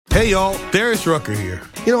Hey y'all, Darius Rucker here.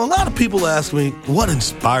 You know, a lot of people ask me, what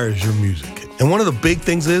inspires your music? And one of the big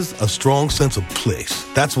things is a strong sense of place.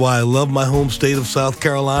 That's why I love my home state of South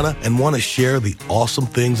Carolina and want to share the awesome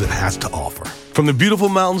things it has to offer. From the beautiful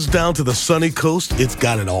mountains down to the sunny coast, it's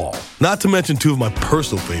got it all. Not to mention two of my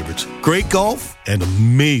personal favorites, great golf and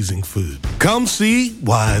amazing food. Come see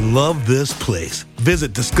why I love this place.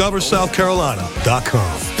 Visit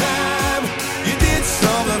discoversouthcarolina.com.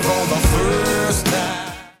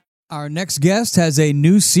 Our next guest has a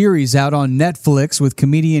new series out on Netflix with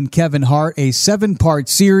comedian Kevin Hart, a 7-part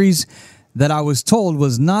series that I was told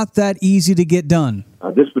was not that easy to get done.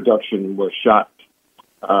 This production was shot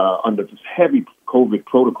under heavy COVID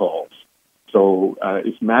protocols, so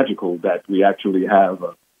it's magical that we actually have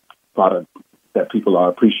a product that people are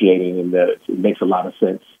appreciating and that it makes a lot of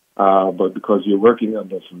sense. But because you're working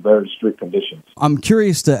under some very strict conditions. I'm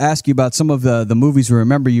curious to ask you about some of the movies we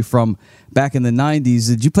remember you from back in the 90s.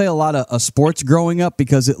 Did you play a lot of sports growing up?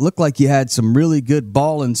 Because it looked like you had some really good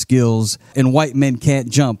balling skills in White Men Can't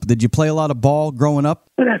Jump. Did you play a lot of ball growing up?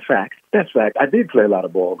 That's fact. I did play a lot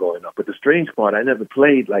of ball growing up. But the strange part, I never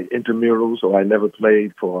played like intramurals, or I never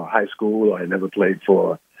played for high school, or I never played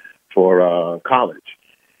for college.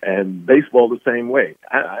 And baseball the same way.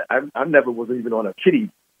 I never was even on a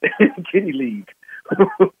kiddie league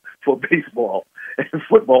for baseball. And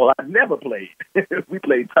football, I never played. We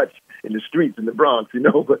played touch in the streets in the Bronx,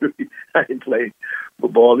 but I didn't play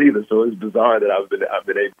football either. So it's bizarre that I've been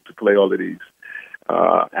able to play all of these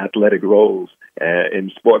athletic roles in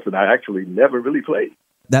sports that I actually never really played.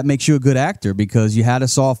 That makes you a good actor because you had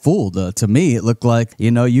us all fooled. To me, it looked like,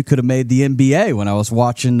 you could have made the NBA when I was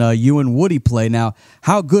watching you and Woody play. Now,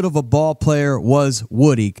 how good of a ball player was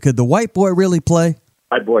Woody? Could the white boy really play?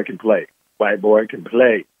 White boy can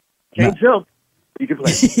play. Can't jump. He can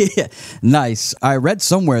play. Yeah. Nice. I read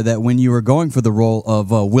somewhere that when you were going for the role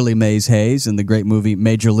of Willie Mays Hayes in the great movie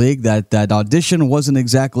Major League, that audition wasn't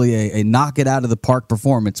exactly a knock it out of the park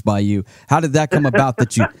performance by you. How did that come about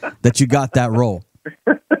that you got that role?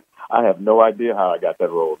 I have no idea how I got that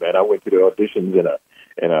role, man. I went to the auditions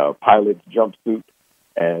in a pilot's jumpsuit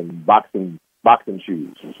and boxing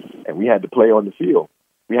shoes, and we had to play on the field.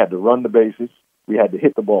 We had to run the bases. We had to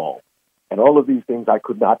hit the ball. And all of these things I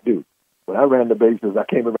could not do. When I ran the bases, I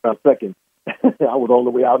came around second. I was all the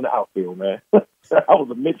way out in the outfield, man. I was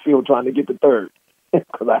in midfield trying to get to third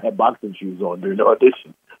because I had boxing shoes on during the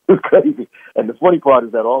audition. It was crazy. And the funny part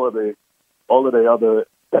is that all of the other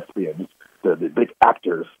thespians, the big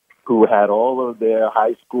actors who had all of their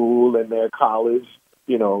high school and their college,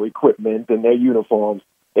 equipment and their uniforms,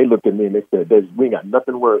 they looked at me and they said, we ain't got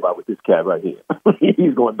nothing to worry about with this cat right here.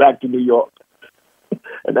 He's going back to New York.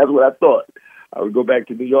 And that's what I thought. I would go back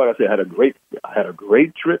to New York. I said, I had a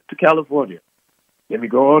great trip to California. Let me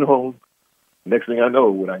go on home. Next thing I know,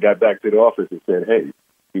 when I got back to the office, it said, hey,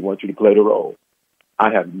 we want you to play the role.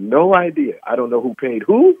 I have no idea. I don't know who paid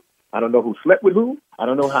who. I don't know who slept with who. I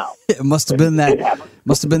don't know how. It must have been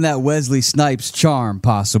that Wesley Snipes charm,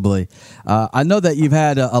 possibly. I know that you've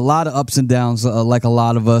had a lot of ups and downs, like a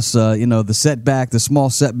lot of us. The small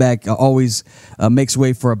setback always makes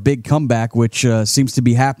way for a big comeback, which seems to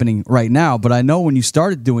be happening right now. But I know when you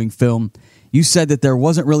started doing film, you said that there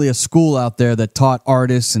wasn't really a school out there that taught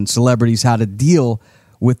artists and celebrities how to deal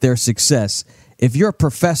with their success. If you're a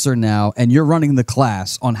professor now and you're running the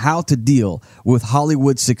class on how to deal with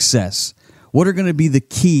Hollywood success, what are going to be the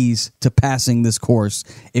keys to passing this course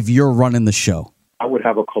if you're running the show? I would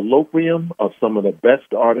have a colloquium of some of the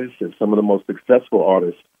best artists and some of the most successful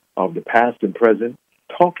artists of the past and present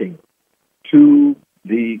talking to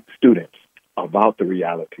the students about the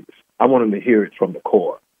realities. I want them to hear it from the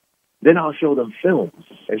core. Then I'll show them films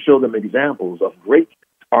and show them examples of great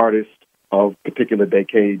artists of particular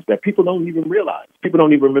decades that people don't even realize, people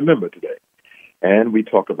don't even remember today. And we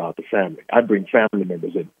talk about the family. I bring family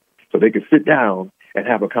members in so they could sit down and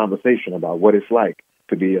have a conversation about what it's like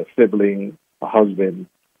to be a sibling, a husband,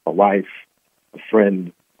 a wife, a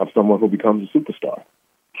friend of someone who becomes a superstar,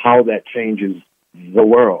 how that changes the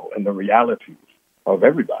world and the realities of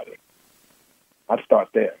everybody. I'd start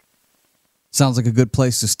there. Sounds like a good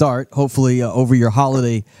place to start. Hopefully, over your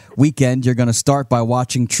holiday weekend, you're going to start by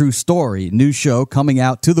watching True Story, new show coming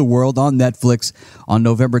out to the world on Netflix on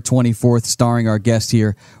November 24th, starring our guest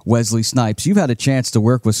here, Wesley Snipes. You've had a chance to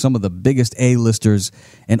work with some of the biggest A-listers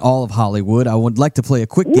in all of Hollywood. I would like to play a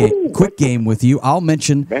quick game with you. I'll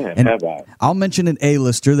mention an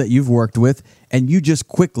A-lister that you've worked with, and you just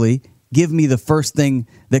quickly give me the first thing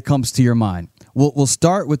that comes to your mind. We'll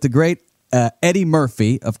start with the great Eddie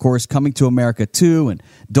Murphy, of course, Coming to America 2 and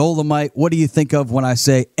Dolomite. What do you think of when I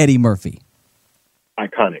say Eddie Murphy?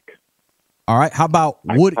 Iconic. All right. How about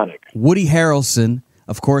Woody Harrelson,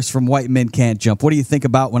 of course, from White Men Can't Jump? What do you think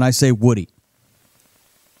about when I say Woody?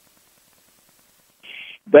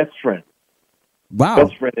 Best friend. Wow.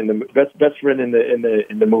 Best friend in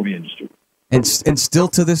the movie industry. And still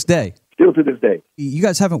to this day. Still to this day. You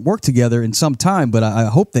guys haven't worked together in some time, but I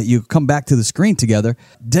hope that you come back to the screen together.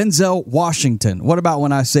 Denzel Washington. What about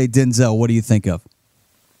when I say Denzel? What do you think of?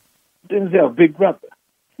 Denzel, big brother.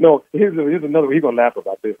 No, here's another one. He's going to laugh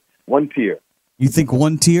about this. One tear. You think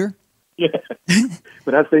one tear? Yeah.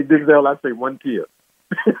 When I say Denzel, I say one tear.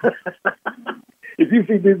 If you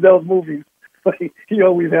see Denzel's movies, he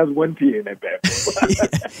always has one tear in that bad boy.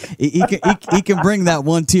 he can bring that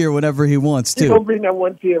one tear whenever he wants to. He's going to bring that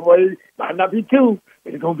one tear. Well, it might not be two,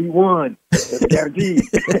 but it's going to be one. That's guaranteed.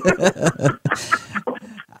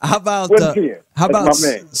 How about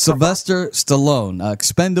Sylvester Stallone?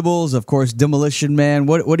 Expendables, of course, Demolition Man.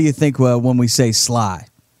 What do you think when we say Sly?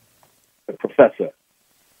 The Professor.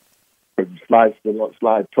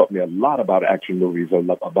 Sly taught me a lot about action movies, a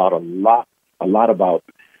lot about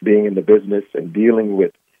being in the business and dealing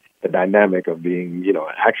with the dynamic of being, an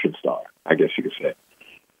action star, I guess you could say.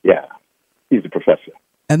 Yeah, he's the Professor.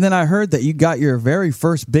 And then I heard that you got your very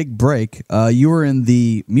first big break. You were in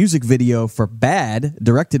the music video for Bad,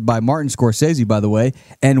 directed by Martin Scorsese, by the way,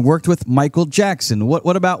 and worked with Michael Jackson.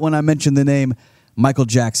 What about when I mentioned the name Michael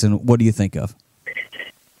Jackson? What do you think of?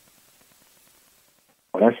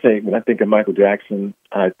 When I think of Michael Jackson,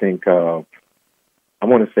 I think I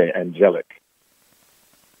want to say angelic.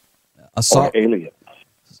 Or alien.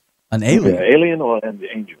 An alien? Yeah, alien or an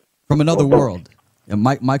angel. From another world. And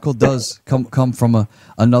Michael does come from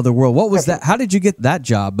another world. What was that? How did you get that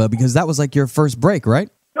job? Because that was like your first break, right?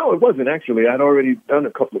 No, it wasn't actually. I'd already done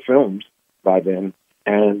a couple of films by then,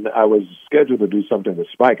 and I was scheduled to do something with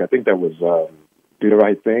Spike. I think that was Do the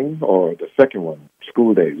Right Thing or the second one,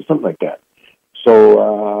 School Days, or something like that. So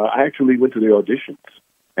I actually went to the auditions,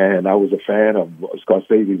 and I was a fan of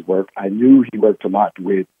Scorsese's work. I knew he worked a lot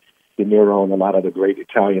with De Niro and a lot of the great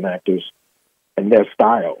Italian actors, and their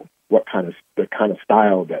style. The kind of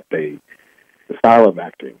style of acting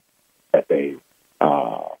that they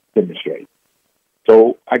demonstrate.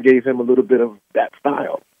 So I gave him a little bit of that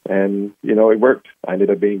style, and it worked. I ended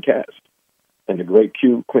up being cast, and the great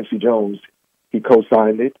Quincy Jones, he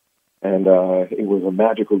co-signed it, and it was a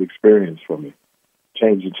magical experience for me.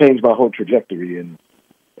 It changed my whole trajectory in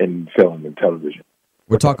film and television.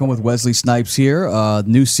 We're talking with Wesley Snipes here.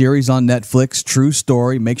 New series on Netflix, True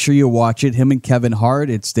Story. Make sure you watch it. Him and Kevin Hart.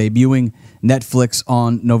 It's debuting Netflix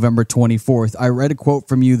on November 24th. I read a quote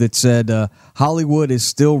from you that said, Hollywood is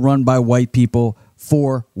still run by white people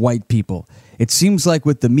for white people. It seems like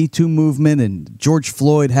with the Me Too movement and George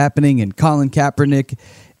Floyd happening and Colin Kaepernick,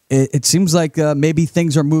 it seems like maybe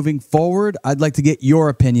things are moving forward. I'd like to get your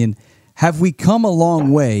opinion. Have we come a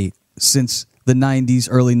long way since the 90s,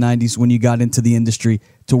 early 90s, when you got into the industry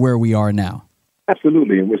to where we are now?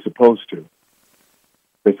 Absolutely, and we're supposed to.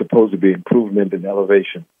 There's supposed to be improvement and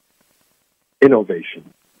elevation,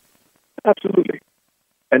 innovation. Absolutely.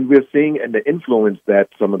 And we're seeing, and the influence that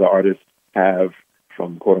some of the artists have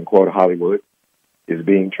from quote-unquote Hollywood is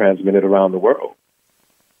being transmitted around the world.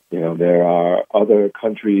 There are other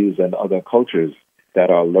countries and other cultures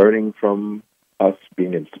that are learning from us,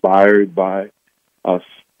 being inspired by us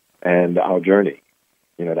and our journey.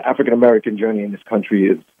 The African-American journey in this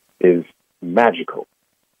country is magical.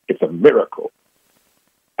 It's a miracle.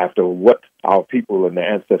 After what our people and their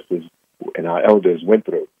ancestors and our elders went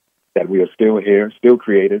through, that we are still here, still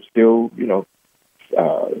creative, still,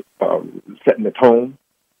 setting the tone,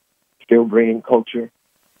 still bringing culture.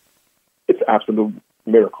 It's an absolute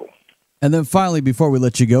miracle. And then finally, before we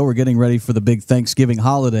let you go, we're getting ready for the big Thanksgiving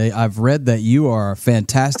holiday. I've read that you are a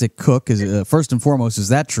fantastic cook. First and foremost, is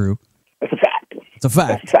that true? That's a fact. It's a fact.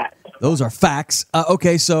 That's a fact. Those are facts.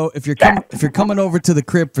 Okay, so if you're coming over to the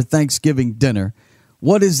crib for Thanksgiving dinner,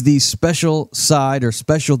 what is the special side or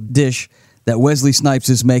special dish that Wesley Snipes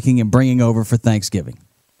is making and bringing over for Thanksgiving?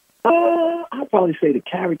 I'd probably say the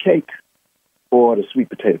carrot cake or the sweet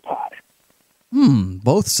potato pie.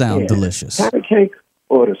 Both sound delicious. Carrot cake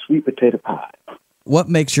or the sweet potato pie. What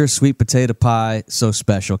makes your sweet potato pie so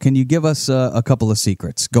special? Can you give us a couple of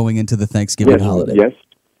secrets going into the Thanksgiving holiday? Yes,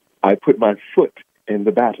 I put my foot in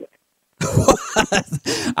the batter.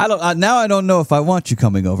 Now I don't know if I want you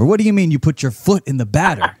coming over. What do you mean you put your foot in the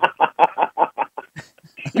batter?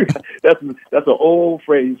 That's an old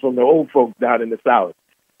phrase from the old folks down in the South.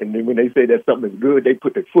 And then when they say that something is good, they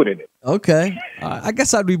put their foot in it. Okay, I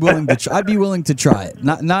guess I'd be willing to. I'd be willing to try it.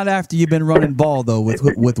 Not after you've been running ball though. With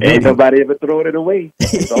Woody. Ain't nobody ever throwing it away.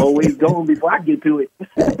 It's always gone before I get to it.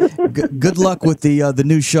 Good luck with the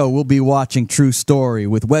new show. We'll be watching True Story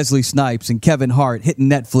with Wesley Snipes and Kevin Hart hitting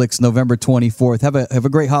Netflix November 24th. Have a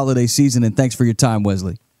great holiday season, and thanks for your time,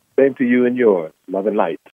 Wesley. Same to you and yours. Love and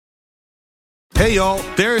light. Hey y'all,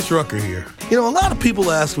 Darius Rucker here. You know, a lot of people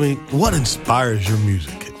ask me, what inspires your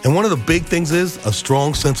music? And one of the big things is a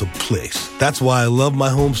strong sense of place. That's why I love my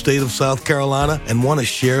home state of South Carolina and want to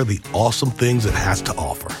share the awesome things it has to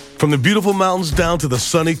offer. From the beautiful mountains down to the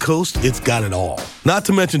sunny coast, it's got it all. Not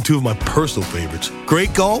to mention two of my personal favorites,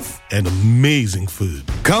 great golf and amazing food.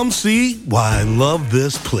 Come see why I love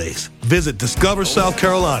this place. Visit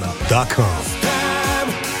discoversouthcarolina.com.